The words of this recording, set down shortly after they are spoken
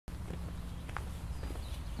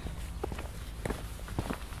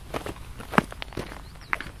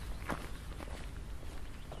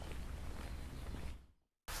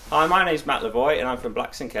Hi, my name is Matt Lavoy and I'm from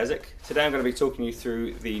Keswick. Today I'm going to be talking you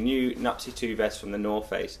through the new Nuptse Vest from the North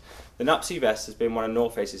Face. The Nuptse Vest has been one of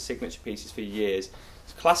North Face's signature pieces for years.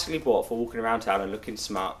 It's classically bought for walking around town and looking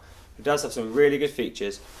smart. It does have some really good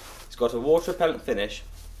features. It's got a water repellent finish.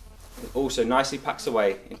 It also nicely packs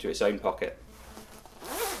away into its own pocket.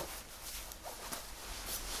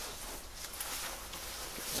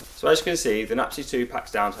 So as you can see, the Nuptse 2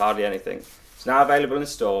 packs down to hardly anything. It's now available in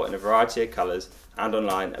store in a variety of colours and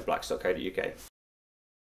online at blacks.co.uk.